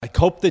I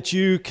hope that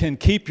you can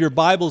keep your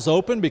Bibles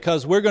open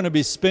because we're going to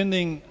be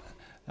spending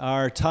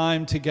our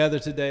time together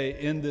today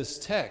in this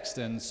text.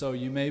 And so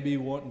you may be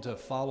wanting to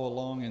follow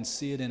along and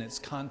see it in its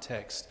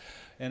context.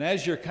 And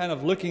as you're kind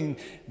of looking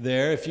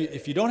there,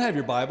 if you don't have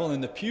your Bible, in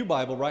the Pew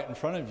Bible right in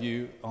front of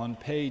you on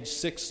page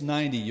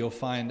 690, you'll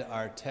find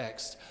our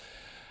text.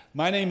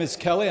 My name is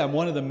Kelly. I'm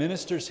one of the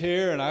ministers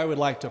here, and I would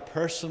like to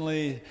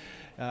personally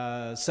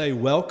say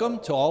welcome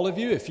to all of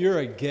you. If you're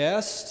a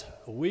guest,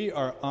 we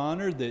are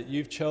honored that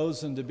you've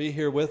chosen to be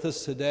here with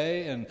us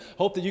today, and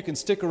hope that you can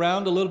stick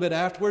around a little bit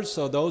afterwards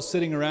so those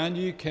sitting around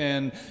you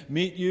can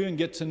meet you and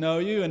get to know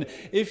you. And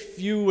if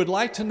you would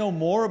like to know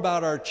more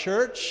about our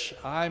church,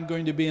 I'm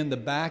going to be in the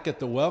back at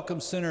the Welcome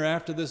Center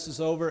after this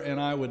is over,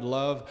 and I would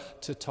love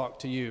to talk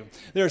to you.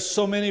 There are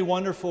so many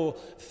wonderful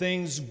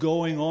things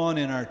going on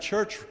in our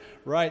church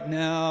right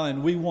now,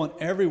 and we want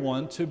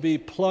everyone to be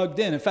plugged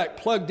in. In fact,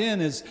 plugged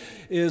in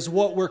is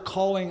what we're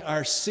calling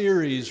our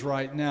series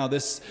right now,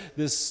 this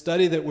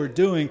study that we're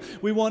doing.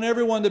 We want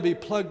everyone to be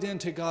plugged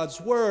into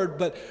God's Word,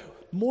 but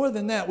more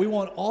than that, we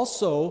want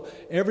also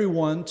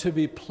everyone to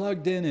be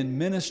plugged in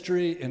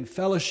ministry, in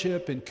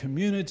fellowship, in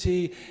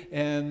community,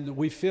 and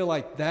we feel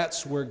like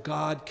that's where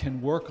God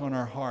can work on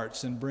our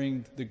hearts and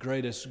bring the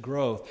greatest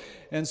growth.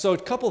 And so a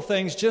couple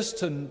things just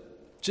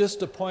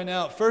to point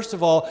out. First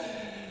of all,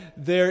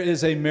 there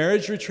is a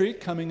marriage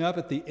retreat coming up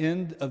at the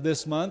end of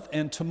this month,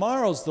 and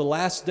tomorrow's the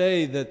last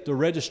day that the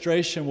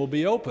registration will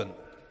be open.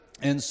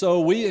 And so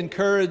we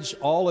encourage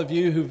all of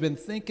you who've been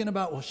thinking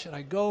about, well, should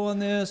I go on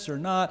this or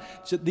not?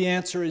 The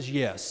answer is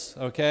yes,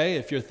 okay?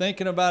 If you're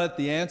thinking about it,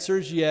 the answer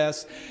is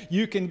yes.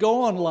 You can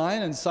go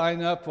online and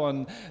sign up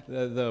on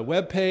the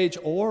webpage,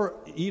 or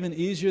even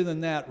easier than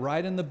that,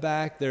 right in the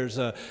back, there's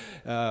a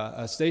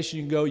station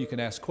you can go, you can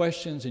ask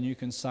questions, and you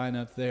can sign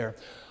up there.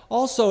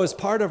 Also, as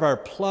part of our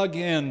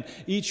plug-in,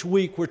 each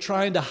week we're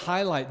trying to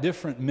highlight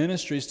different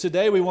ministries.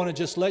 Today we want to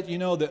just let you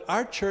know that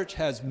our church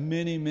has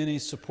many, many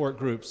support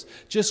groups,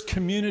 just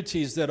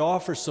communities that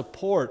offer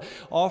support,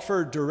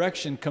 offer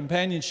direction,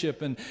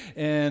 companionship,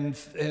 and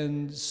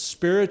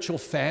spiritual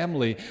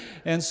family.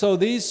 And so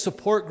these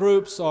support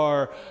groups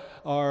are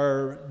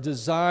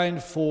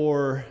designed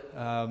for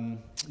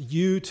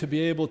you to be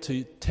able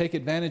to take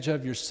advantage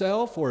of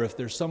yourself, or if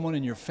there's someone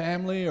in your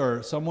family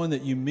or someone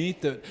that you meet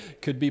that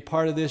could be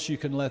part of this, you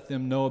can let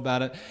them know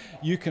about it.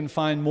 You can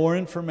find more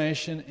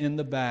information in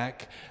the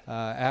back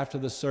after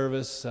the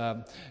service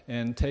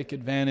and take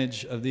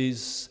advantage of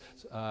these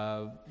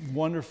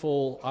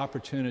wonderful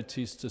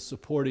opportunities to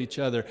support each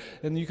other.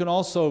 And you can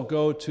also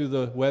go to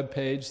the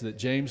webpage that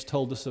James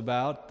told us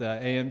about, the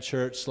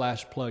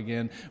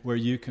amchurch/plugin, where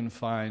you can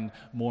find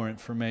more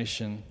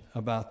information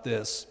about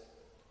this.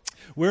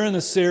 We're in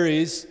a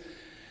series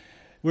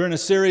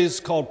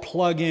called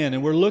Plug In,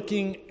 and we're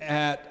looking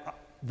at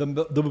the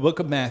book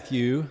of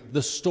Matthew,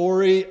 the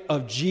story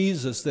of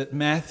Jesus that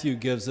Matthew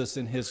gives us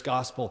in his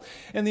gospel.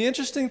 And the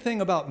interesting thing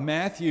about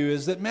Matthew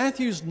is that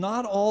Matthew's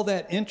not all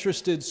that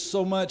interested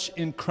so much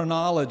in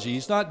chronology.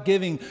 He's not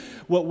giving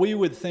what we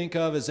would think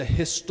of as a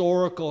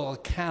historical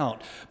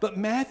account. But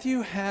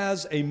Matthew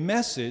has a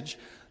message,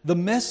 the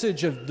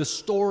message of the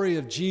story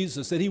of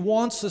Jesus that he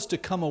wants us to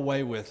come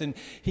away with. And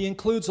he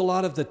includes a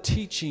lot of the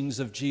teachings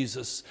of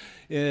Jesus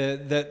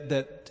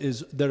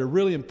that are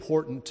really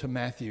important to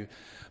Matthew.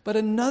 But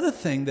another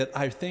thing that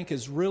I think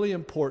is really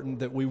important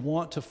that we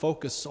want to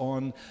focus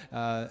on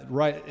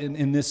right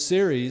in this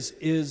series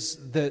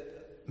is that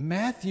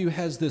Matthew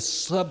has this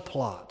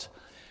subplot.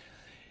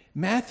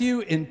 Matthew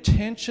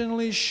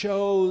intentionally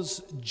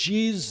shows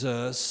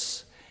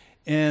Jesus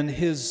and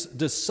his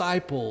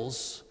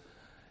disciples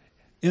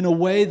in a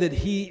way that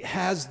he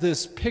has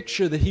this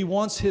picture that he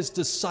wants his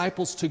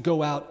disciples to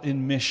go out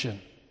in mission.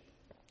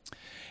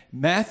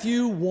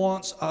 Matthew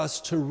wants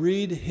us to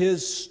read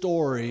his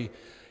story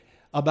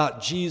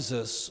about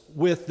Jesus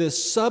with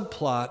this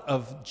subplot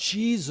of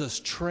Jesus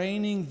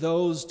training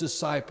those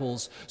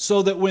disciples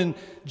so that when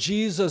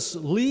Jesus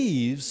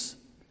leaves,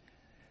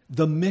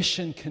 the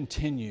mission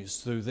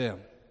continues through them.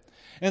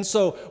 And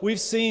so we've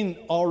seen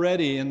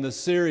already in the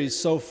series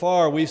so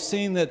far, we've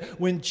seen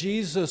that when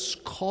Jesus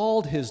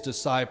called his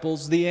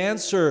disciples, the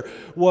answer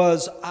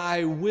was,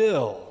 I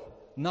will,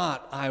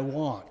 not I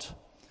want.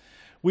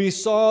 We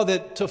saw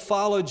that to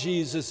follow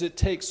Jesus, it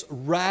takes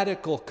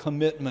radical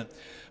commitment.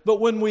 But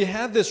when we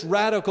have this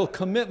radical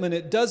commitment,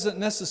 it doesn't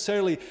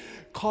necessarily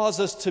cause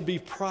us to be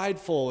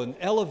prideful and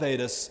elevate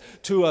us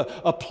to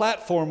a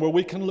platform where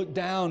we can look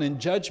down in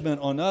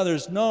judgment on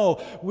others.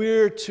 No,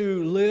 we're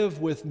to live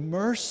with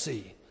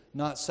mercy,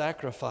 not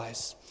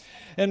sacrifice.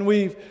 And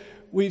we've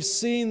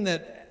seen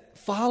that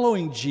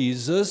following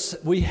Jesus,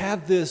 we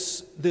have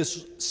this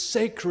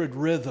sacred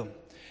rhythm.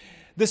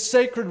 This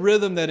sacred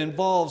rhythm that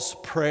involves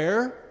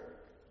prayer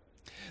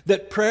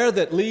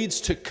that leads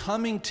to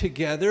coming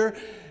together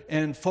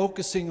and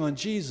focusing on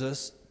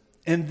Jesus,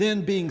 and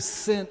then being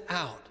sent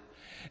out.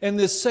 And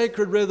this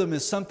sacred rhythm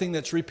is something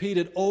that's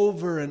repeated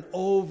over and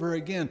over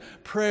again.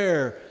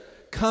 Prayer,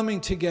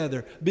 coming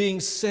together, being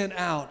sent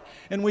out.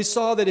 And we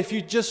saw that if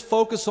you just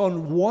focus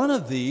on one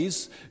of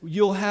these,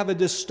 you'll have a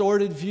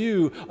distorted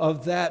view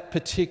of that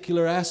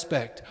particular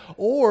aspect.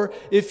 Or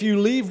if you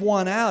leave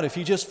one out, if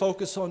you just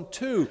focus on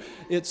two,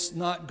 it's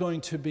not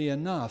going to be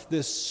enough.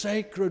 This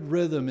sacred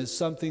rhythm is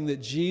something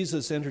that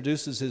Jesus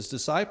introduces his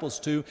disciples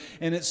to,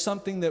 and it's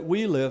something that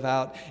we live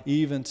out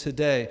even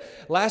today.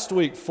 Last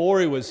week,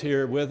 Forey was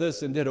here with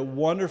us and did a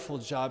wonderful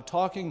job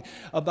talking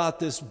about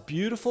this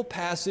beautiful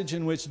passage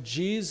in which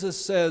Jesus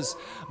says,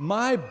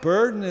 "My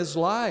burden is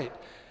light."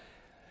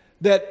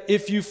 That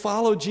if you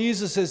follow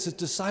Jesus as a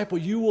disciple,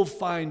 you will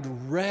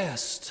find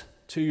rest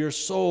to your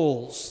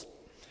souls.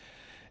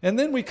 And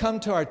then we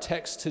come to our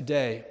text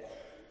today.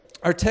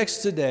 Our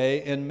text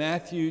today in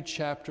Matthew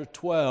chapter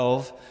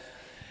 12.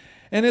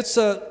 And it's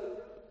a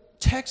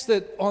text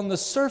that on the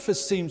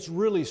surface seems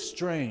really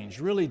strange,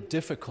 really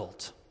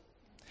difficult.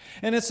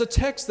 And it's a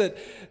text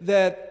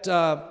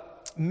that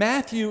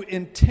Matthew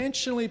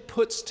intentionally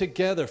puts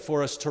together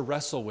for us to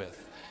wrestle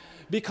with.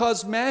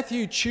 Because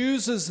Matthew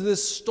chooses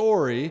this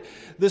story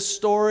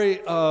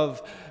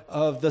of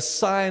the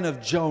sign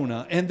of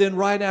Jonah. And then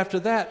right after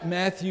that,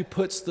 Matthew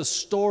puts the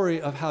story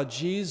of how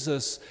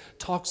Jesus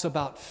talks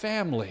about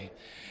family.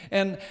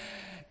 And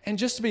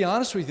just to be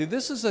honest with you,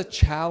 this is a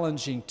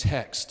challenging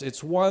text.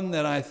 It's one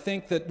that I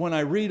think that when I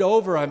read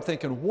over, I'm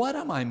thinking, what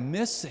am I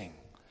missing?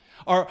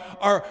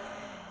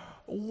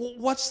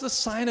 What's the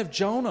sign of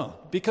Jonah?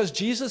 Because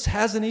Jesus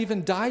hasn't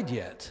even died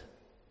yet.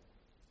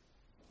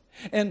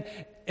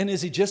 And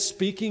is he just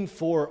speaking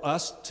for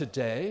us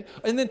today?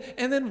 And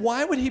then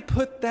why would he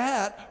put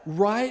that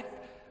right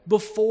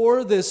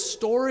before this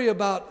story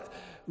about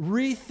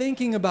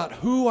rethinking about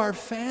who our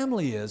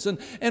family is?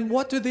 And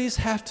what do these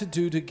have to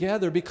do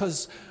together?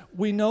 Because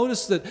we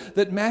notice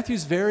that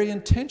Matthew's very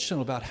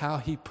intentional about how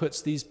he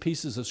puts these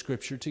pieces of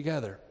Scripture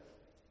together.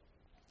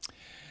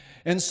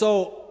 And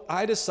so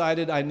I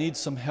decided I need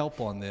some help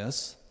on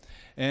this.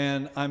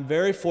 And I'm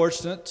very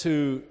fortunate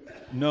to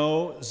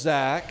know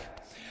Zach.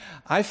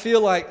 I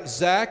feel like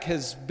Zach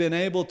has been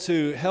able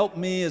to help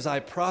me as I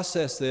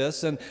process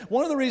this. And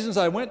one of the reasons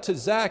I went to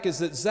Zach is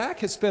that Zach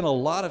has spent a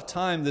lot of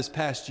time this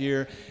past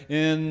year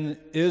in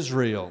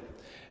Israel.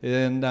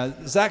 And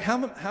Zach,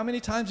 how many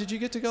times did you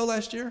get to go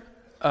last year?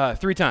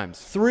 3 times.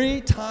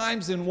 3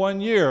 times in 1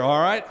 year,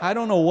 all right? I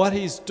don't know what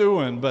he's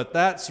doing, but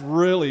that's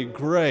really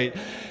great.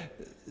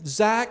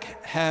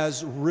 Zach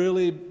has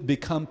really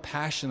become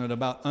passionate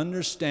about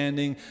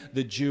understanding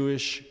the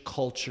Jewish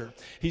culture.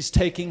 He's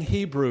taking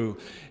Hebrew.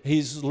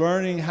 He's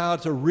learning how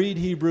to read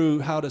Hebrew,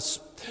 how to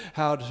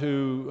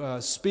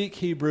speak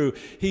Hebrew.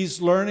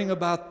 He's learning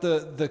about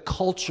the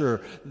culture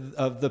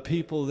of the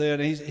people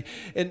there.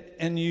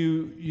 And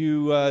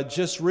you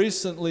just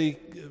recently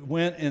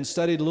went and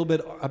studied a little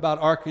bit about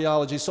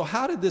archaeology. So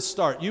how did this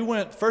start? You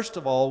went, first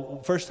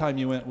time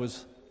you went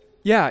was...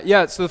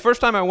 Yeah. So the first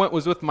time I went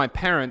was with my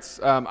parents.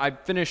 I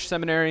finished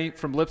seminary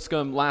from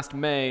Lipscomb last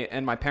May,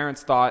 and my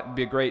parents thought it'd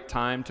be a great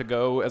time to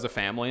go as a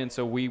family. And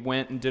so we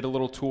went and did a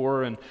little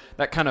tour, and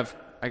that kind of,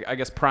 I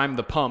guess, primed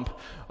the pump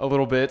a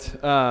little bit.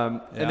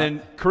 And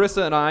then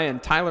Carissa and I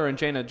and Tyler and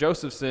Jana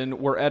Josephson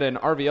were at an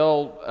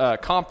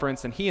RVL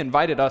conference, and he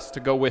invited us to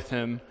go with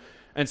him.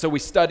 And so we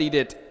studied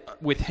it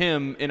with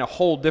him in a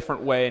whole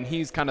different way, and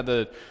he's kind of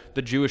the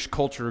Jewish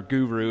culture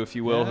guru, if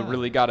you will, who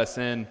really got us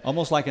in.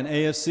 Almost like an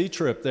AFC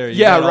trip there.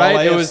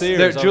 Right. It was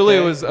there.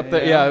 Julia was up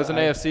there. Yeah, it was an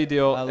AFC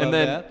deal. I love and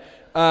then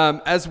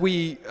that. As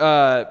we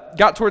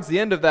got towards the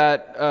end of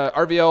that,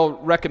 RVL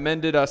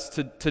recommended us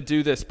to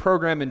do this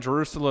program in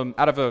Jerusalem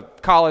out of a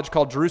college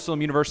called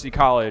Jerusalem University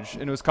College,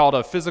 and it was called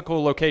a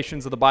Physical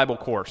Locations of the Bible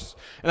course.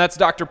 And that's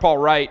Dr. Paul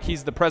Wright.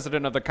 He's the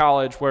president of the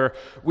college, where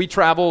we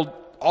traveled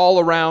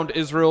all around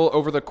Israel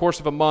over the course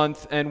of a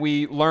month, and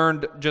we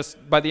learned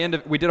just by the end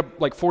of, we did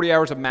like 40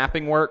 hours of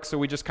mapping work, so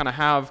we just kind of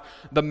have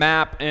the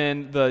map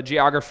and the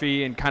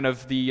geography and kind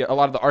of a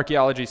lot of the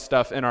archaeology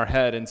stuff in our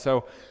head. And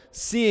so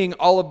seeing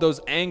all of those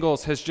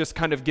angles has just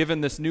kind of given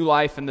this new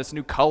life and this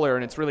new color,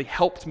 and it's really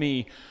helped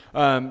me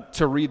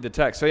to read the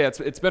text. So yeah,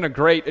 it's been a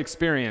great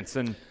experience.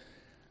 And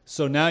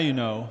so now you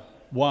know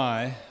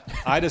why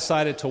I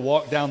decided to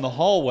walk down the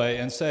hallway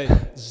and say,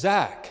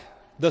 Zach,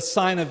 the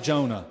sign of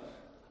Jonah.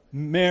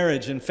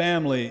 Marriage and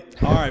family.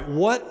 All right,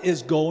 what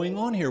is going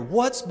on here?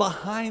 What's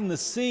behind the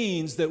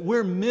scenes that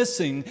we're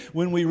missing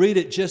when we read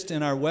it just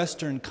in our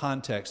Western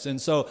context?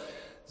 And so,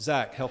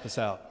 Zach, help us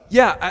out.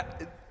 Yeah,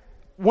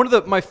 one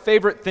of my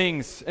favorite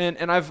things,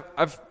 and I've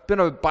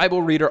been a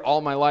Bible reader all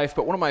my life,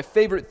 but one of my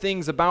favorite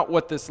things about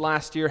what this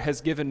last year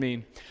has given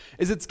me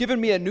is it's given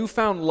me a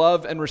newfound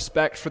love and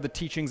respect for the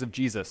teachings of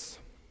Jesus.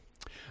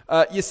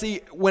 You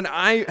see, when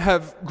I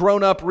have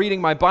grown up reading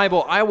my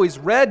Bible, I always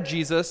read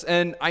Jesus,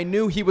 and I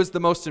knew he was the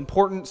most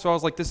important, so I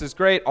was like, this is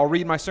great. I'll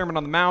read my Sermon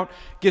on the Mount.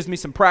 Gives me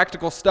some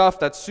practical stuff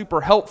that's super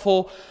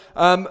helpful.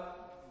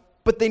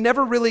 but they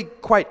never really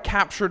quite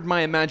captured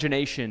my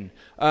imagination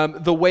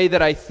the way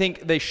that I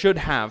think they should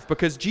have,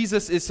 because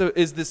Jesus is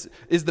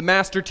the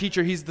master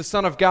teacher. He's the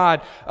Son of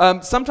God.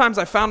 Sometimes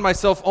I found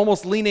myself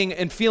almost leaning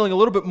and feeling a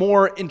little bit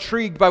more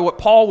intrigued by what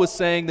Paul was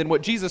saying than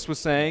what Jesus was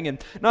saying,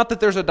 and not that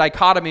there's a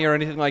dichotomy or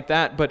anything like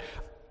that, but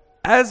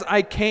as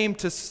I came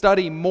to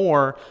study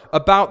more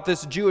about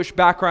this Jewish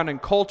background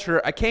and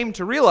culture, I came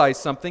to realize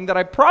something that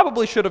I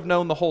probably should have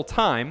known the whole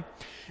time,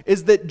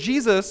 is that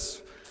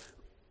Jesus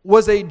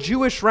was a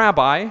Jewish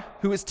rabbi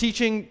who was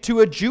teaching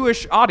to a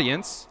Jewish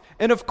audience,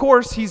 and of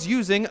course, he's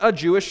using a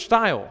Jewish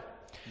style.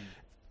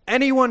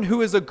 Anyone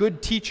who is a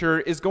good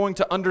teacher is going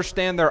to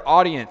understand their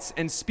audience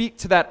and speak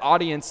to that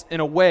audience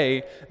in a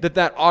way that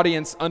that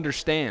audience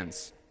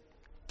understands.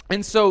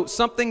 And so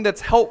something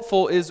that's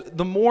helpful is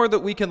the more that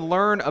we can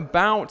learn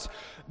about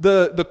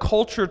the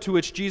culture to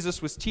which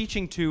Jesus was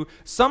teaching to,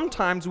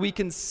 sometimes we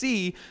can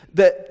see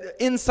that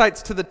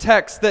insights to the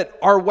text that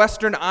our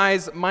Western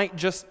eyes might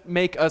just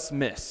make us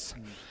miss.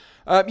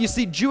 You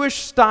see, Jewish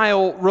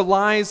style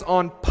relies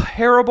on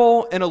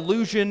parable and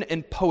allusion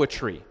and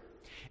poetry.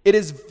 It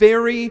is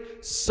very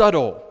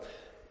subtle.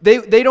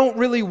 They don't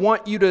really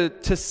want you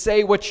to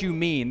say what you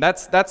mean.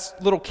 That's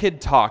little kid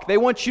talk. They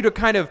want you to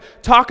kind of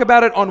talk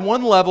about it on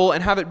one level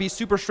and have it be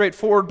super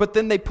straightforward, but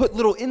then they put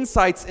little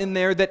insights in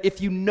there that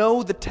if you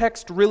know the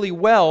text really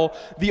well,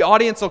 the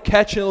audience will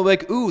catch it and they'll be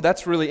like, ooh,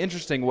 that's really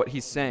interesting what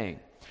he's saying.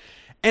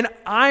 And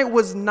I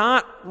was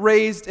not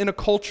raised in a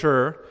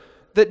culture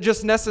that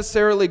just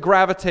necessarily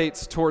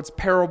gravitates towards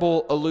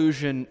parable,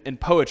 allusion, and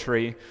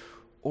poetry,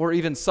 or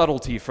even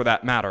subtlety for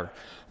that matter.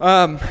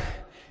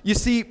 You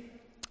see,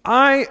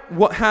 I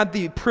had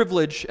the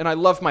privilege, and I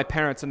love my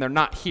parents, and they're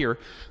not here.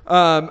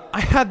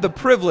 I had the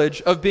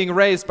privilege of being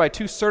raised by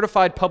two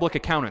certified public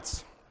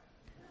accountants.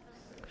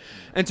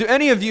 And to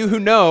any of you who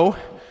know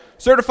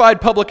certified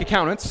public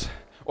accountants,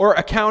 or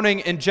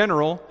accounting in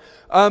general,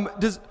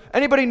 does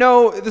anybody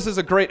know, this is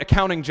a great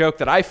accounting joke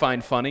that I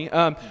find funny,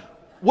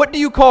 what do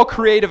you call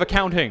creative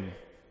accounting?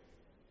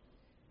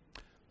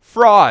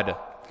 Fraud,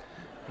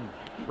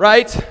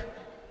 right?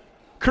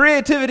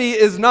 Creativity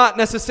is not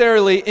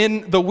necessarily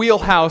in the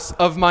wheelhouse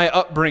of my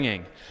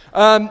upbringing.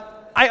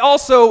 I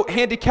also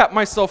handicapped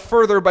myself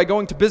further by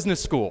going to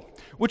business school,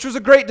 which was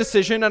a great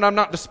decision, and I'm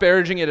not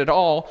disparaging it at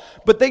all,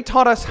 but they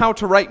taught us how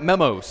to write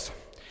memos.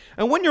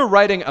 And when you're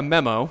writing a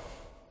memo,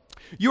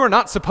 you are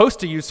not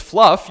supposed to use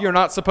fluff. You're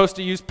not supposed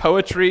to use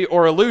poetry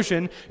or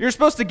allusion. You're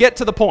supposed to get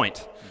to the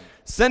point.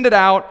 Send it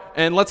out,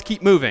 and let's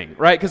keep moving,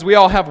 right? Because we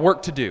all have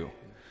work to do.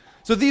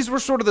 So these were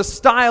sort of the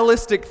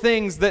stylistic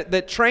things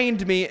that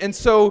trained me. And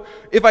so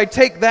if I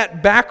take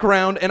that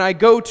background and I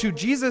go to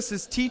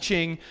Jesus'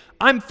 teaching,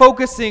 I'm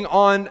focusing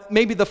on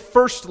maybe the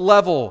first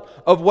level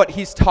of what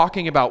he's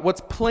talking about, what's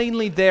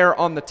plainly there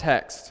on the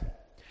text.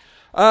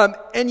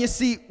 And you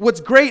see, what's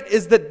great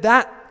is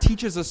that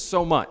teaches us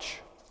so much.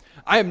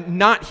 I am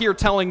not here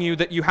telling you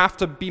that you have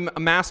to be a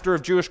master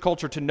of Jewish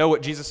culture to know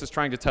what Jesus is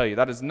trying to tell you.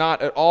 That is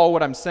not at all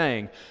what I'm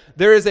saying.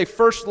 There is a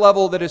first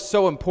level that is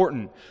so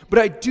important. But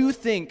I do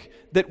think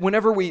that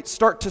whenever we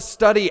start to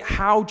study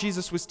how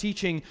Jesus was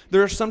teaching,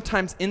 there are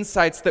sometimes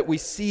insights that we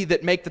see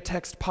that make the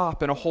text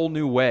pop in a whole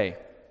new way.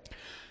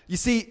 You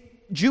see,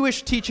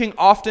 Jewish teaching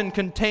often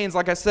contains,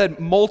 like I said,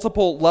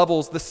 multiple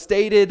levels, the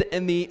stated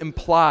and the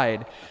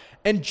implied.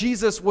 And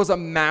Jesus was a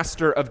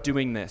master of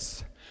doing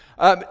this.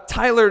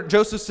 Tyler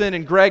Josephson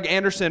and Greg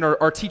Anderson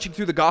are teaching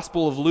through the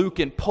Gospel of Luke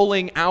and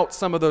pulling out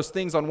some of those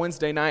things on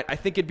Wednesday night. I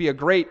think it'd be a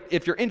great,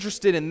 if you're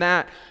interested in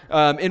that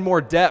in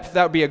more depth,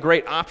 that would be a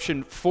great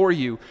option for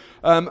you.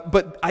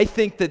 But I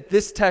think that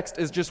this text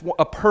is just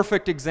a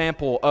perfect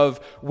example of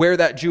where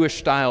that Jewish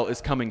style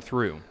is coming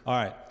through. All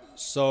right,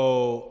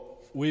 so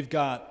we've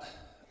got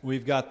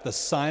the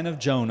sign of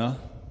Jonah,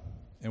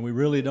 and we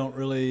really don't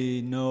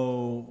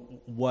know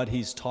what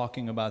he's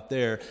talking about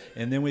there.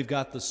 And then we've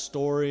got the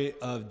story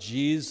of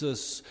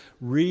Jesus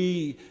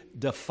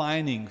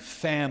redefining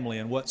family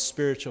and what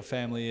spiritual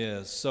family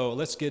is. So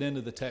let's get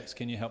into the text.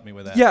 Can you help me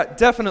with that? Yeah,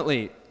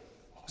 definitely.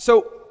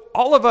 So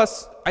all of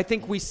us, I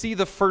think we see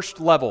the first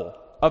level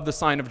of the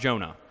sign of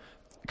Jonah,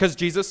 because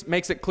Jesus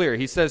makes it clear.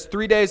 He says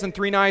 3 days and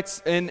 3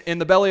 nights in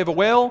the belly of a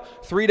whale,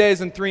 3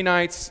 days and 3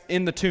 nights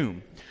in the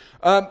tomb.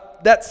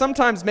 That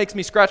sometimes makes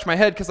me scratch my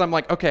head because I'm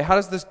like, okay, how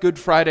does this Good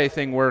Friday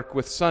thing work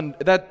with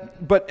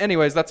But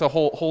anyways, that's a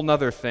whole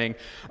nother thing.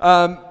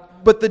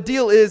 But the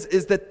deal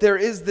is that there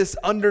is this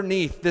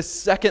underneath, this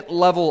second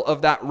level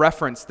of that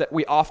reference that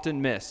we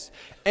often miss.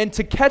 And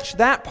to catch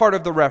that part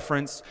of the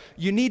reference,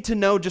 you need to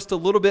know just a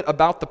little bit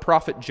about the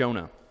prophet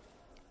Jonah.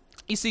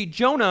 You see,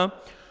 Jonah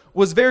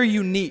was very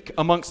unique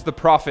amongst the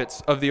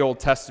prophets of the Old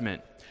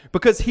Testament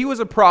because he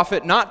was a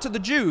prophet not to the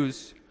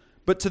Jews,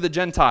 but to the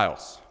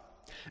Gentiles.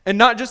 And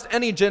not just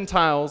any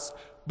Gentiles,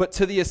 but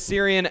to the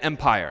Assyrian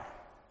Empire.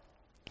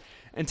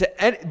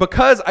 And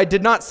because I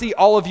did not see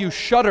all of you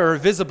shudder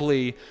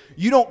visibly,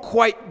 you don't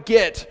quite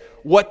get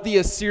what the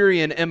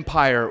Assyrian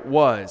Empire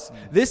was.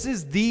 This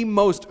is the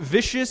most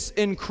vicious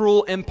and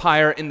cruel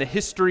empire in the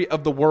history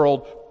of the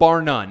world,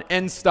 bar none.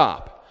 End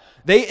stop.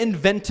 They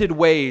invented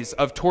ways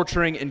of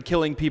torturing and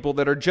killing people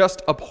that are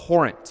just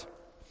abhorrent.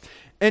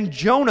 And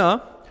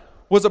Jonah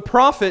was a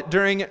prophet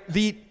during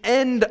the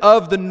end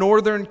of the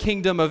northern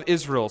kingdom of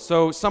Israel,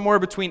 so somewhere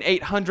between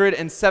 800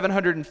 and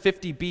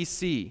 750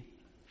 BC.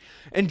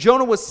 And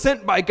Jonah was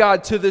sent by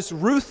God to this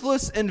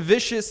ruthless and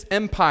vicious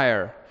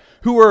empire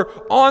who were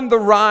on the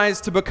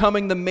rise to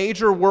becoming the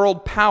major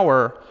world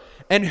power,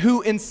 and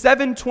who in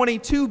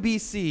 722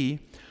 BC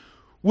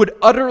would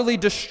utterly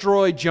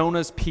destroy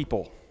Jonah's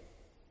people.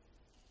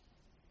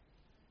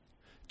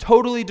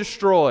 Totally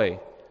destroy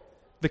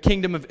the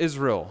kingdom of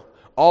Israel,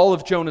 all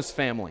of Jonah's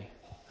family,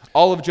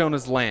 all of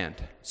Jonah's land.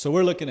 So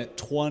we're looking at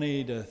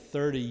 20 to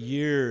 30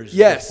 years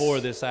Yes. before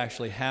this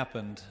actually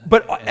happened.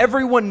 But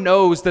everyone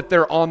knows that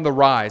they're on the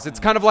rise. It's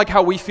kind of like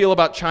how we feel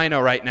about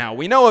China right now.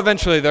 We know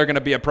eventually they're going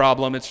to be a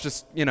problem. It's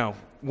just,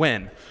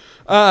 when.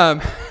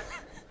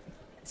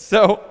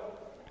 So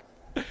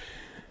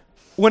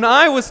when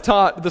I was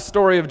taught the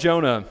story of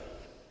Jonah,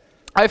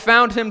 I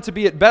found him to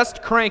be at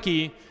best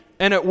cranky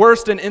and at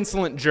worst an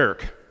insolent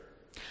jerk.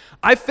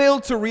 I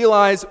failed to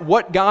realize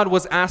what God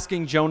was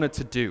asking Jonah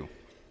to do.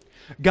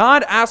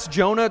 God asked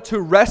Jonah to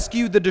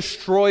rescue the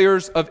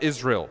destroyers of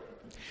Israel.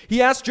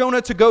 He asked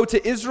Jonah to go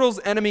to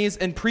Israel's enemies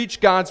and preach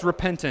God's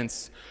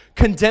repentance,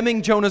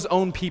 condemning Jonah's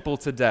own people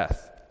to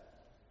death.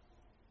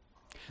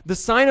 The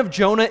sign of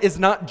Jonah is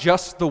not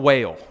just the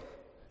whale.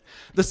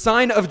 The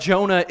sign of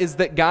Jonah is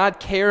that God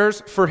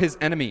cares for his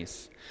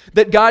enemies,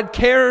 that God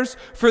cares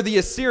for the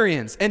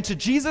Assyrians, and to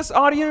Jesus'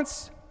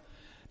 audience,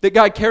 that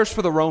God cares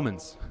for the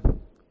Romans.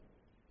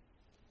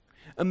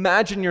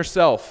 Imagine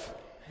yourself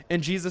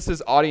in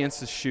Jesus'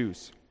 audience's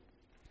shoes.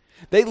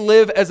 They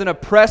live as an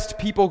oppressed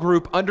people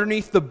group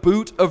underneath the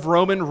boot of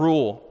Roman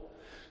rule.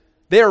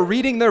 They are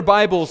reading their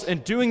Bibles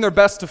and doing their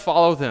best to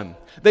follow them.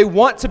 They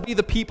want to be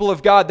the people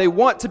of God. They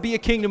want to be a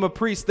kingdom of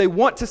priests. They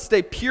want to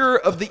stay pure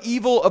of the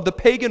evil of the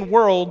pagan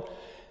world.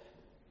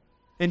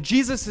 And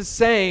Jesus is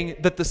saying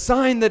that the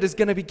sign that is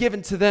going to be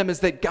given to them is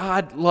that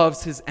God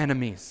loves his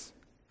enemies.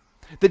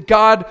 That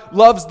God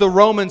loves the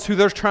Romans who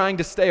they're trying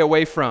to stay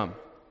away from.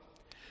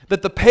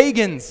 That the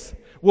pagans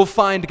will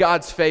find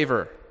God's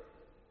favor.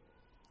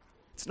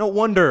 It's no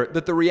wonder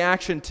that the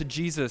reaction to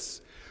Jesus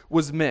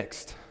was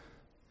mixed.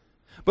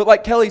 But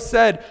like Kelly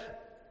said,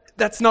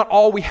 that's not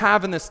all we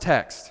have in this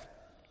text.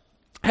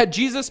 Had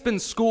Jesus been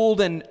schooled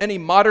in any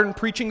modern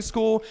preaching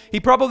school, he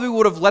probably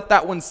would have let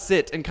that one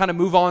sit and kind of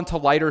move on to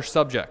lighter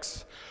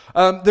subjects.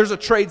 There's a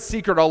trade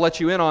secret I'll let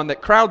you in on,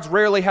 that crowds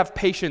rarely have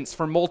patience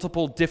for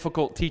multiple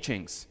difficult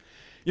teachings.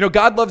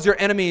 God loves your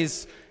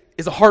enemies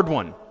is a hard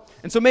one.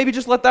 And so maybe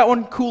just let that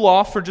one cool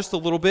off for just a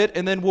little bit,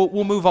 and then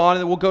we'll move on,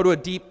 and we'll go to a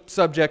deep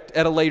subject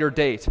at a later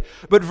date.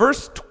 But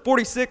verse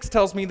 46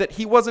 tells me that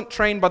he wasn't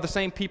trained by the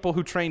same people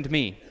who trained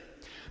me.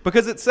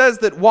 Because it says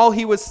that while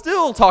he was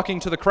still talking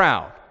to the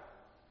crowd,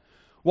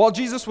 while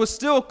Jesus was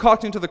still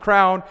talking to the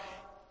crowd,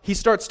 he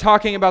starts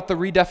talking about the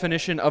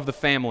redefinition of the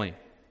family.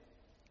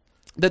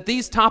 That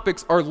these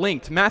topics are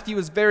linked. Matthew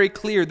is very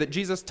clear that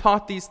Jesus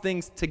taught these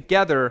things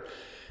together.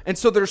 And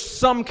so there's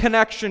some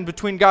connection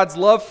between God's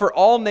love for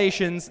all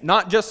nations,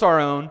 not just our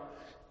own,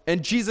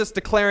 and Jesus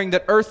declaring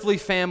that earthly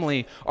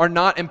family are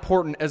not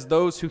important as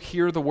those who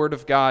hear the word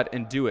of God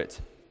and do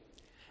it.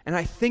 And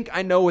I think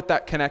I know what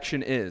that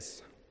connection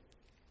is.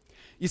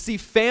 You see,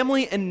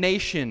 family and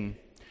nation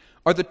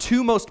are the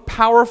two most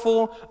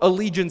powerful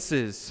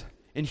allegiances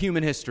in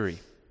human history.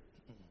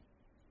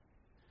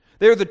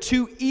 They are the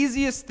two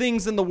easiest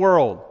things in the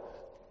world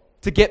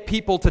to get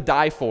people to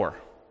die for.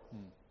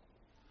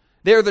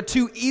 They are the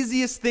two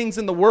easiest things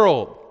in the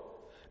world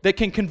that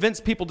can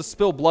convince people to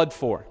spill blood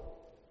for.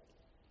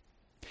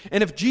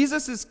 And if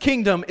Jesus'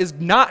 kingdom is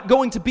not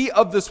going to be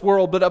of this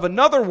world, but of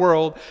another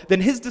world,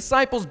 then his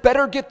disciples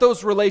better get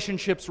those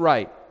relationships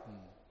right.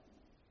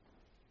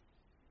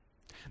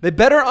 They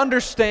better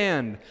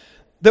understand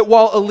that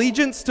while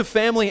allegiance to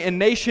family and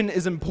nation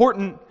is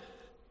important,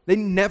 they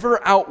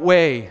never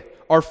outweigh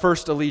our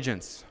first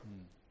allegiance,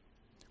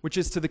 which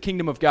is to the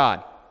kingdom of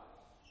God.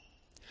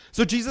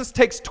 So Jesus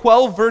takes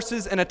 12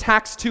 verses and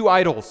attacks two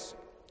idols,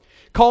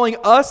 calling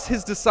us,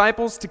 his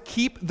disciples, to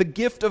keep the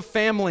gift of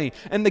family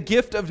and the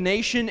gift of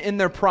nation in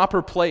their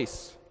proper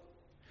place.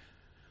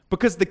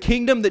 Because the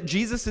kingdom that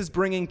Jesus is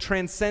bringing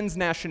transcends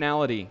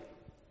nationality.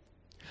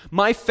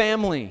 My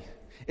family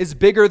is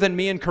bigger than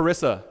me and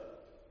Carissa.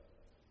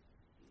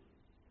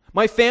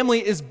 My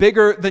family is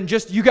bigger than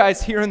just you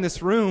guys here in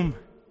this room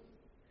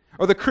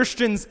or the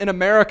Christians in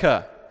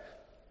America.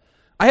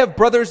 I have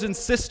brothers and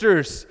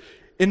sisters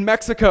in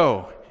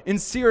Mexico, in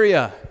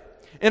Syria,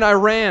 in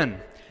Iran,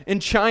 in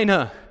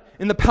China,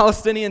 in the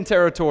Palestinian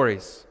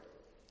territories.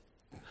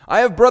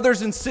 I have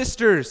brothers and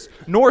sisters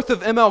north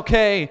of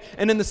MLK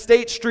and in the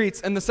State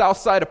Streets and the South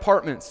Side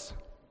apartments.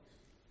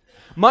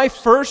 My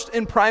first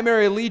and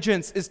primary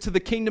allegiance is to the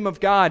kingdom of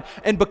God,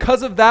 and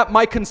because of that,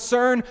 my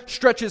concern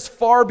stretches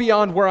far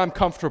beyond where I'm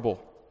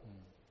comfortable.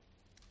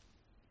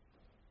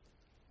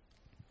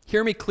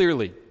 Hear me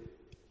clearly.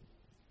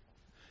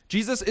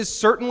 Jesus is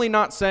certainly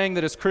not saying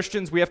that as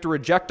Christians we have to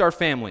reject our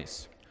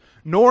families,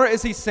 Nor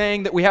is he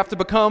saying that we have to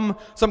become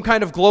some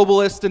kind of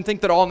globalist and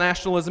think that all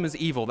nationalism is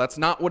evil. That's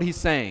not what he's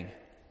saying.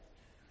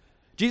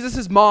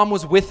 Jesus' mom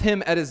was with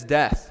him at his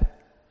death.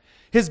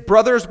 His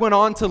brothers went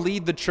on to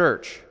lead the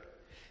church.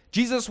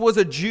 Jesus was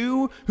a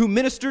Jew who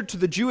ministered to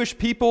the Jewish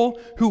people,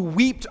 who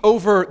wept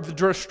over the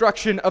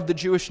destruction of the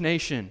Jewish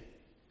nation.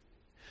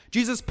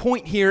 Jesus'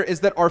 point here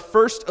is that our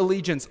first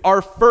allegiance,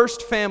 our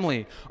first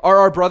family, are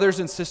our brothers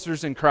and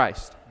sisters in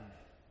Christ.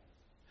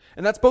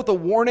 And that's both a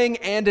warning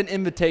and an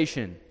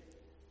invitation.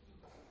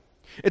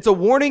 It's a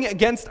warning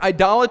against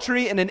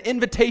idolatry and an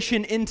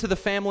invitation into the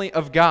family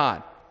of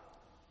God.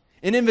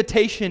 An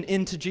invitation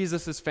into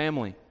Jesus'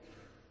 family.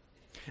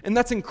 And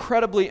that's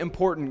incredibly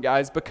important,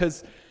 guys,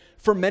 because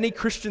for many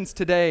Christians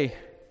today,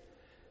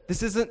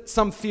 this isn't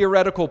some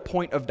theoretical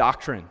point of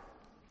doctrine.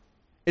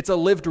 It's a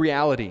lived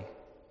reality.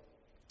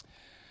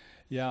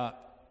 Yeah.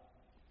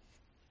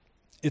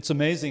 It's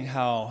amazing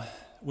how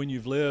when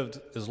you've lived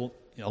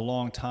a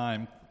long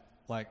time,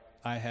 like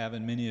I have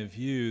and many of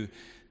you,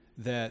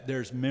 that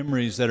there's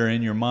memories that are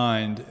in your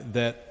mind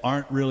that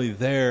aren't really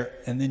there,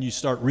 and then you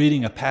start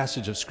reading a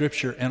passage of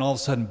Scripture, and all of a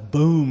sudden,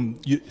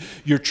 boom,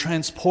 you're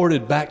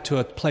transported back to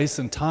a place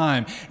and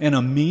time and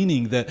a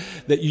meaning that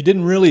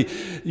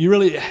you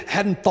really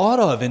hadn't thought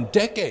of in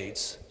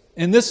decades.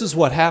 And this is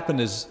what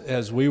happened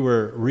as we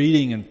were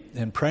reading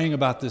and praying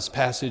about this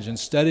passage and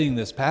studying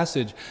this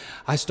passage.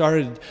 I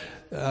started,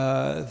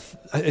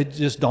 it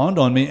just dawned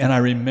on me, and I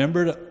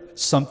remembered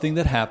something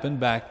that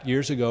happened back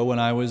years ago when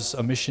I was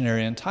a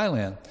missionary in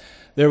Thailand.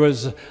 There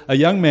was a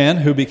young man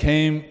who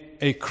became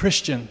a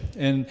Christian,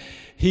 and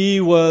he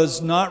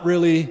was not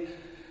really,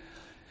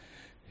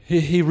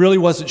 he really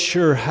wasn't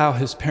sure how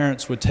his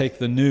parents would take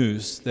the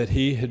news that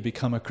he had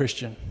become a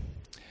Christian.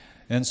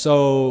 And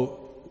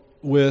so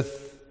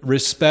with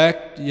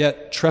respect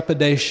yet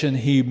trepidation,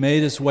 he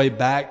made his way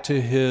back to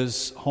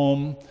his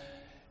home,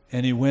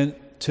 and he went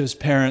to his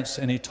parents,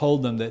 and he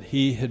told them that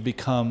he had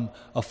become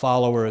a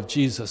follower of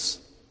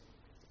Jesus.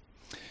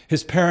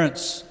 His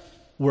parents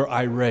were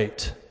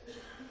irate.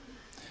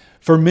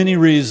 For many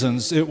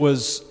reasons, it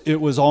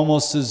was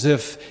almost as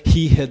if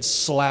he had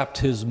slapped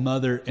his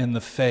mother in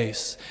the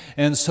face.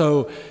 And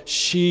so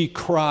she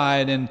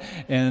cried,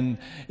 and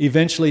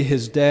eventually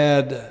his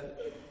dad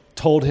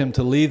told him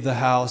to leave the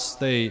house.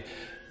 They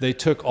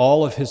took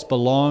all of his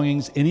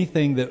belongings,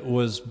 anything that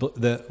was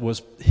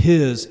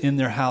his in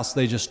their house,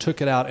 they just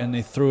took it out and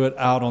they threw it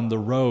out on the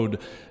road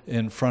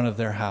in front of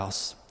their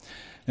house.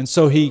 And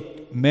so he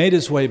made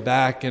his way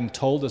back and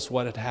told us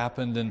what had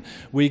happened, and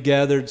we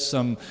gathered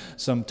some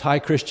Thai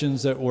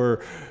Christians that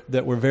were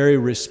very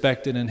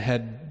respected and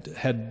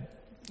had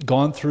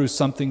gone through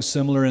something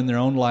similar in their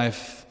own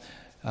life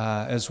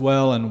as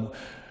well. And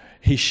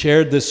he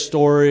shared this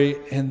story,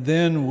 and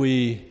then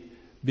we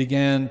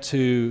began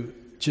to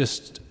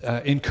just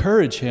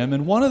encourage him.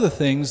 And one of the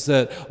things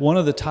that one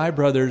of the Thai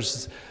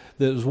brothers,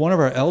 that was one of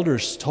our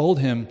elders, told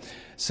him,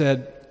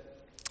 said,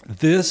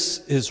 "This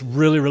is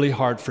really, really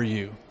hard for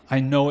you. I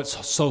know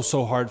it's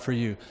so hard for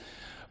you.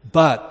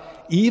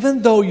 But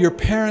even though your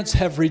parents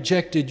have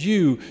rejected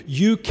you,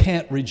 you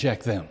can't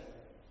reject them.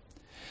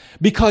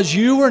 Because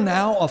you are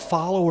now a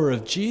follower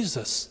of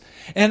Jesus.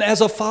 And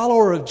as a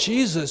follower of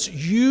Jesus,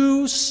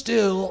 you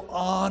still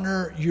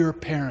honor your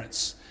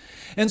parents.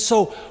 And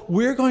so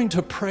we're going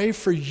to pray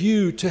for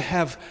you to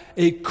have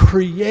a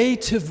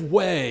creative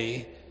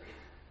way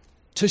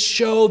to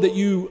show that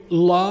you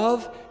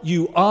love,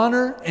 you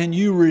honor, and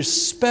you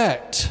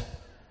respect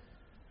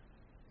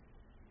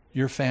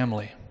your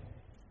family."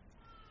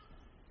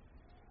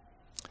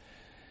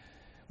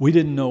 We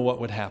didn't know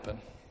what would happen.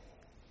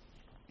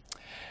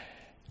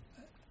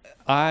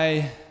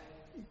 I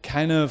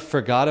kind of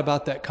forgot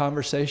about that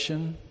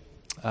conversation.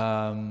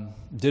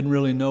 Didn't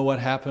really know what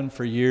happened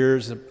for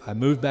years. I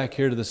moved back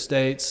here to the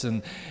States,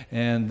 and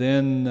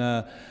then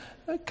a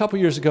couple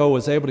years ago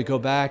was able to go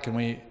back, and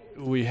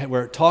we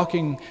were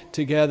talking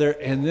together,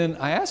 and then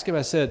I asked him,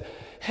 I said,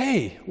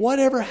 "Hey,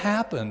 whatever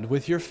happened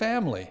with your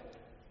family?"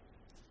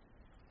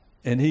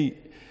 And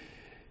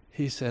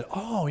he said,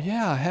 "Oh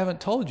yeah, I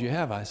haven't told you,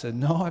 have I?" I said,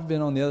 "No, I've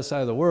been on the other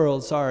side of the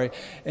world, sorry."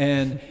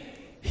 And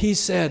he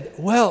said,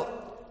 "Well,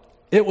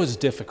 it was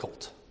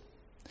difficult.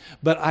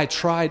 But I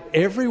tried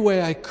every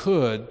way I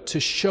could to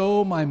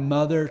show my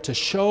mother, to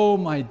show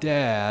my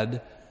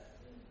dad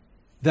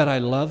that I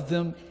loved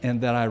them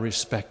and that I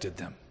respected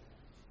them."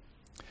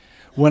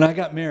 When I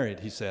got married,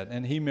 he said,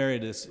 and he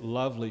married this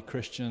lovely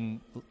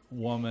Christian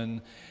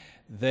woman,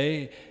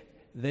 they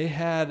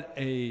had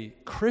a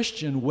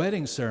Christian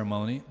wedding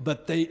ceremony,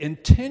 but they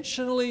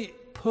intentionally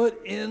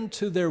put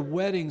into their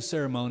wedding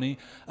ceremony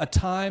a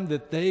time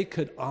that they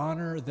could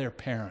honor their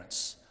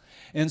parents.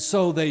 And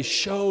so they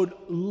showed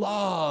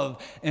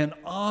love and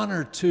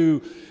honor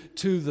to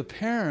the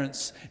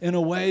parents in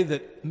a way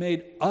that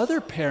made other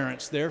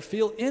parents there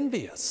feel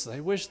envious. They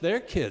wish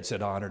their kids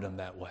had honored them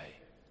that way.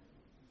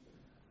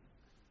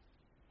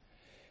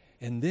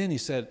 And then he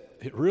said,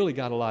 it really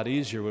got a lot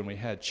easier when we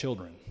had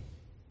children.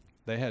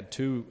 They had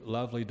 2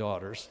 lovely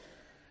daughters.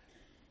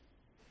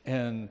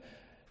 And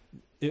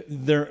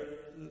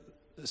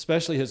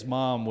especially his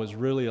mom was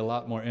really a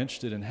lot more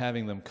interested in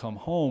having them come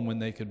home when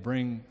they could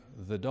bring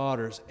the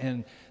daughters,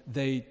 and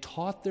they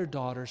taught their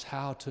daughters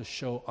how to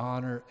show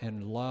honor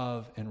and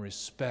love and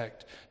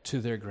respect to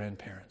their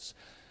grandparents.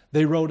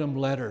 They wrote them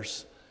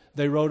letters.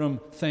 They wrote them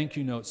thank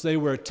you notes. They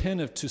were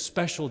attentive to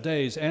special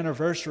days,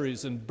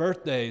 anniversaries, and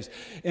birthdays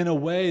in a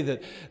way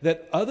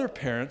that other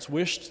parents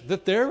wished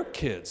that their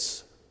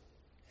kids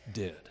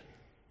did.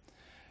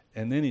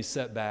 And then he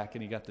sat back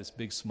and he got this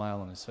big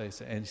smile on his face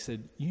and he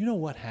said, you know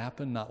what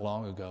happened not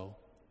long ago?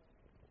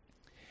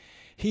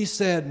 He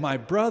said, my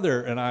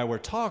brother and I were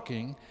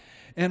talking,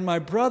 and my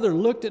brother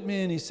looked at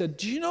me and he said,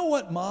 do you know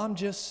what Mom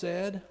just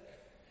said?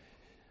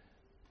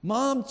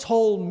 Mom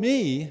told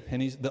me,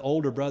 and he's the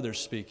older brother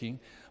speaking,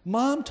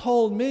 Mom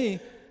told me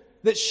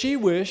that she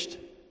wished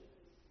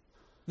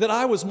that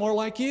I was more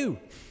like you.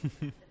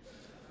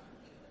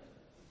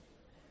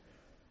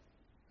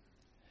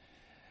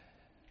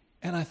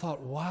 And I thought,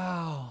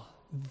 wow,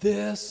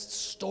 this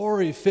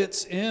story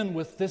fits in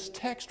with this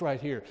text right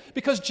here.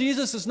 Because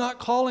Jesus is not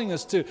calling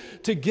us to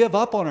give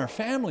up on our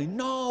family.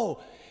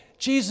 No,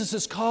 Jesus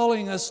is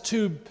calling us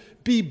to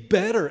be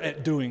better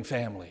at doing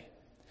family.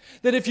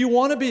 That if you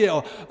want to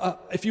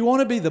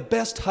be the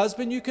best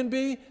husband you can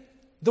be,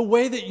 the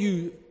way that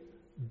you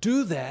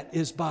do that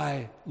is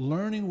by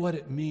learning what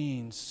it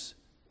means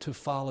to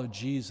follow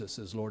Jesus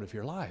as Lord of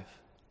your life.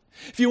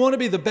 If you want to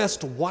be the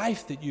best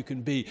wife that you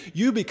can be,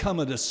 you become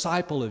a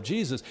disciple of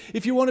Jesus.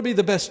 If you want to be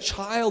the best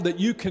child that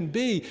you can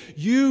be,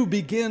 you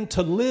begin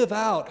to live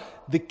out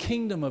the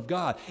kingdom of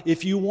God.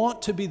 If you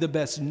want to be the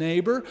best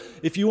neighbor,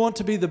 if you want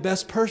to be the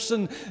best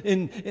person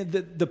in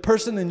the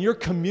person in your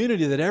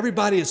community that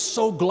everybody is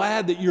so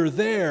glad that you're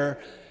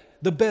there,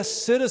 the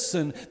best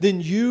citizen,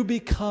 then you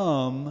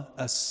become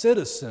a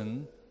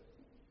citizen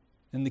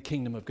in the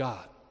kingdom of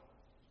God.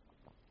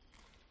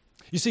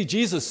 You see,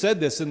 Jesus said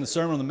this in the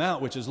Sermon on the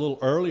Mount, which is a little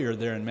earlier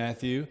there in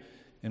Matthew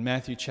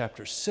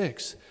chapter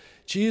 6.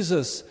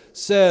 Jesus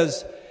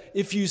says,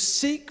 if you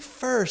seek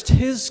first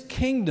His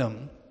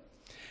kingdom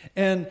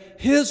and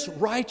His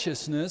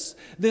righteousness,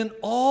 then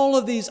all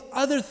of these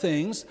other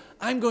things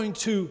I'm going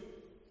to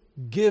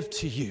give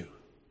to you.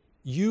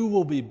 You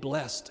will be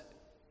blessed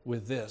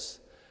with this.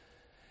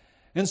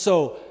 And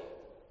so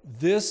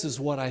this is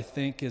what I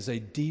think is a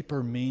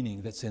deeper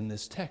meaning that's in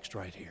this text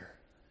right here.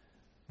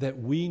 That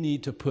we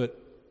need to put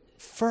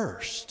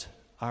first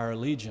our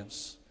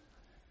allegiance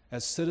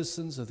as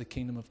citizens of the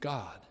kingdom of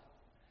God,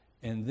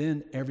 and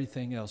then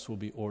everything else will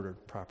be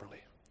ordered properly.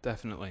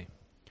 Definitely.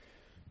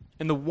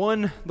 And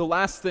the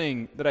last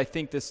thing that I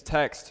think this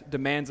text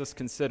demands us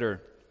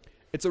consider,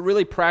 it's a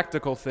really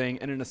practical thing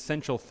and an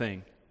essential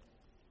thing.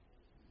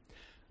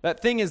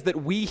 That thing is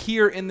that we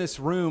here in this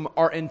room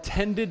are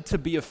intended to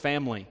be a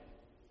family.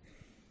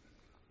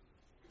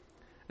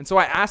 And so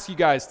I ask you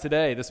guys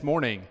today, this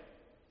morning,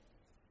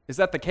 is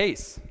that the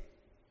case?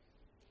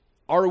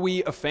 Are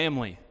we a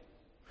family?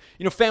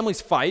 You know,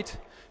 families fight,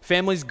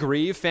 families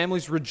grieve,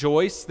 families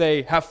rejoice,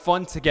 they have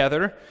fun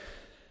together.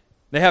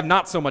 They have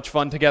not so much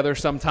fun together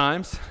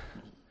sometimes,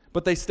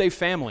 but they stay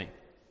family.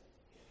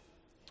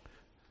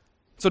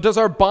 So does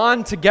our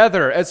bond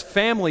together as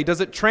family,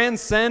 does it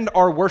transcend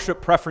our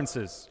worship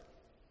preferences?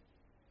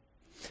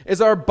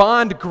 Is our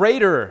bond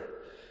greater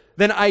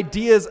than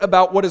ideas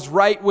about what is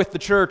right with the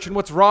church and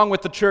what's wrong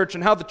with the church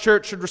and how the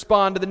church should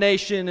respond to the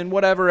nation and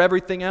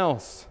everything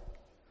else?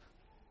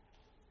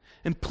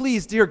 And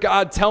please, dear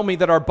God, tell me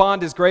that our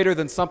bond is greater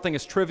than something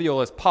as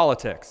trivial as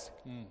politics.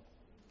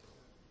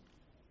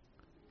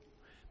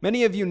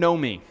 Many of you know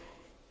me,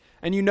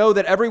 and you know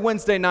that every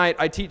Wednesday night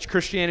I teach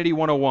Christianity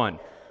 101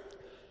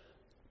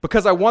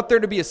 because I want there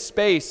to be a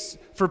space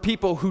for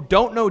people who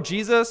don't know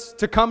Jesus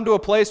to come to a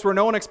place where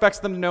no one expects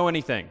them to know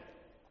anything.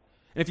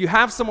 And if you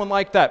have someone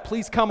like that,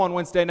 please come on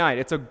Wednesday night.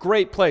 It's a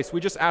great place. We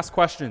just ask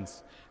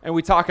questions and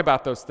we talk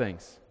about those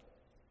things.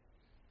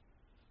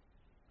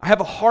 I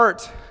have a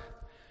heart,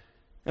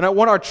 and I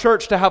want our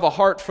church to have a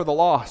heart for the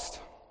lost.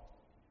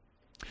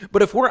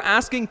 But if we're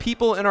asking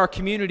people in our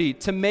community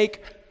to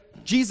make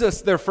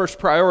Jesus their first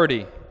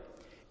priority,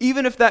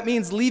 even if that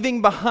means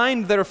leaving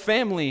behind their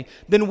family,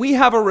 then we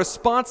have a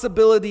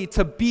responsibility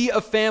to be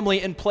a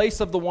family in place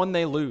of the one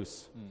they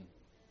lose.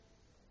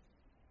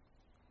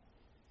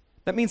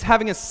 That means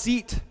having a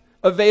seat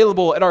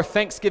available at our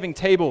Thanksgiving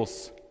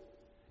tables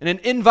and an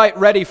invite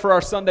ready for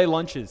our Sunday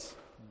lunches.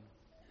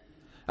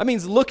 That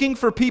means looking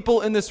for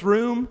people in this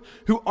room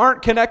who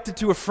aren't connected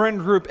to a friend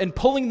group and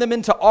pulling them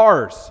into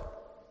ours.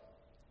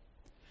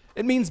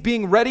 It means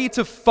being ready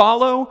to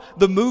follow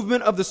the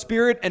movement of the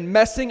Spirit and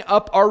messing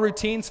up our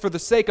routines for the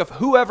sake of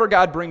whoever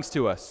God brings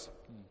to us.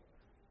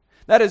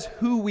 That is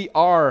who we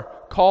are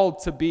called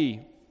to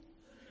be.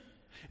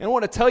 And I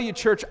want to tell you,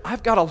 church,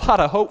 I've got a lot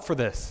of hope for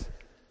this,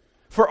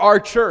 for our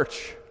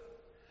church,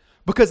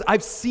 because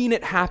I've seen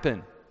it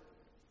happen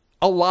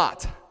a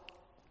lot.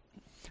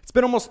 It's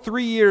been almost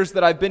 3 years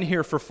that I've been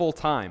here for full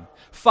time.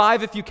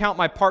 5 if you count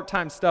my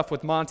part-time stuff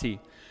with Monty.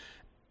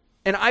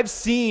 And I've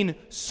seen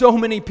so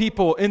many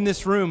people in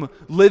this room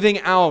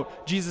living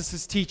out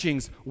Jesus'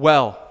 teachings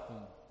well.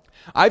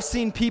 I've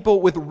seen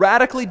people with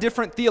radically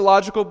different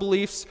theological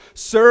beliefs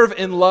serve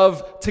and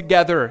love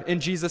together in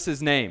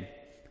Jesus' name.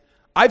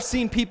 I've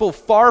seen people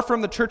far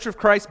from the Church of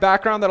Christ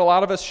background that a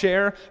lot of us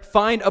share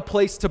find a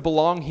place to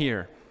belong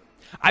here.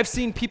 I've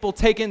seen people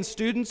take in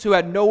students who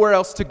had nowhere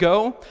else to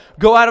go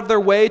out of their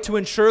way to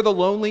ensure the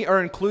lonely are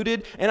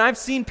included, and I've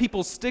seen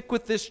people stick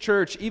with this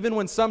church even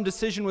when some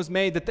decision was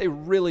made that they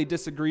really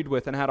disagreed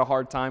with and had a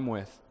hard time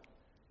with.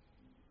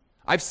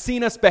 I've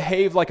seen us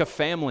behave like a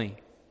family.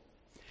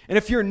 And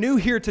if you're new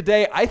here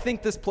today, I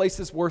think this place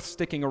is worth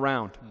sticking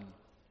around.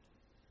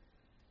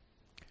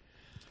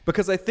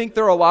 Because I think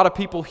there are a lot of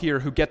people here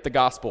who get the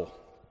gospel,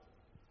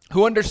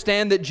 who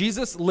understand that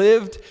Jesus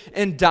lived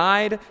and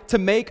died to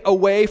make a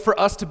way for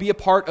us to be a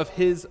part of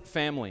his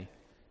family.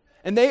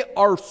 And they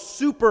are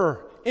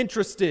super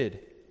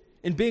interested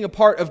in being a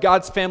part of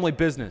God's family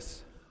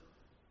business,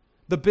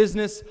 the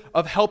business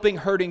of helping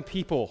hurting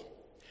people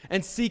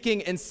and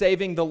seeking and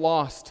saving the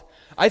lost.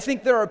 I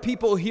think there are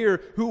people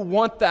here who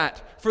want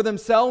that for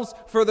themselves,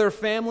 for their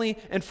family,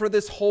 and for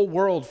this whole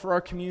world, for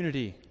our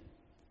community.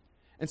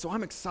 And so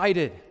I'm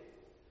excited.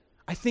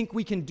 I think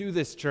we can do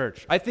this,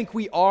 church. I think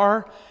we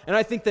are, and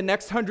I think the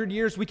next 100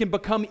 years we can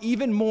become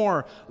even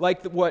more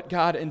like what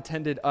God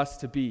intended us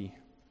to be.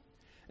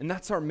 And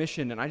that's our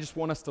mission, and I just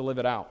want us to live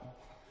it out.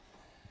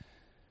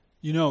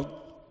 You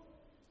know,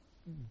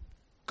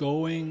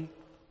 going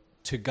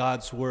to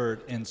God's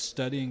Word and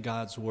studying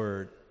God's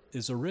Word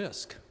is a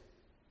risk.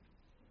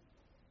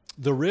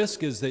 The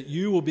risk is that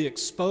you will be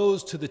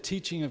exposed to the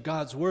teaching of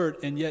God's Word,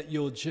 and yet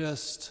you'll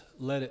just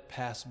let it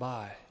pass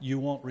by. You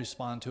won't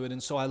respond to it.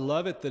 And so I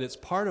love it that it's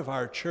part of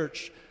our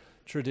church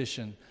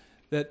tradition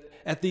that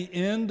at the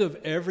end of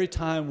every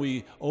time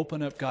we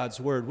open up God's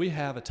Word, we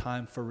have a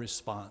time for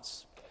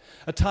response.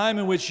 A time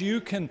in which you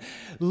can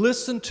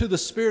listen to the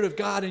Spirit of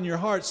God in your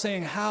heart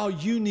saying how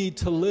you need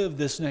to live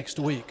this next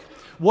week.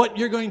 What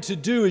you're going to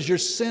do is you're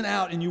sent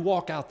out and you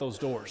walk out those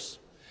doors.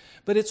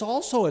 But it's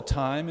also a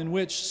time in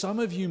which some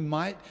of you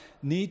might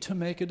need to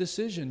make a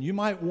decision. You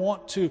might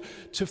want to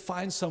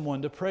find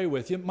someone to pray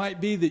with. It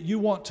might be that you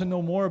want to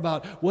know more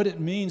about what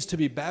it means to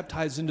be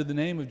baptized into the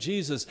name of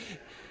Jesus.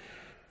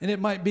 And it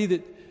might be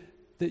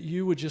that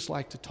you would just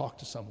like to talk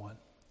to someone.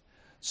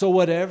 So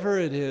whatever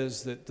it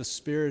is that the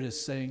Spirit is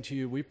saying to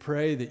you, we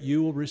pray that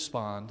you will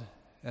respond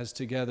as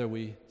together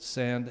we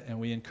stand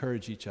and we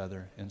encourage each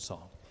other in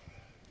song.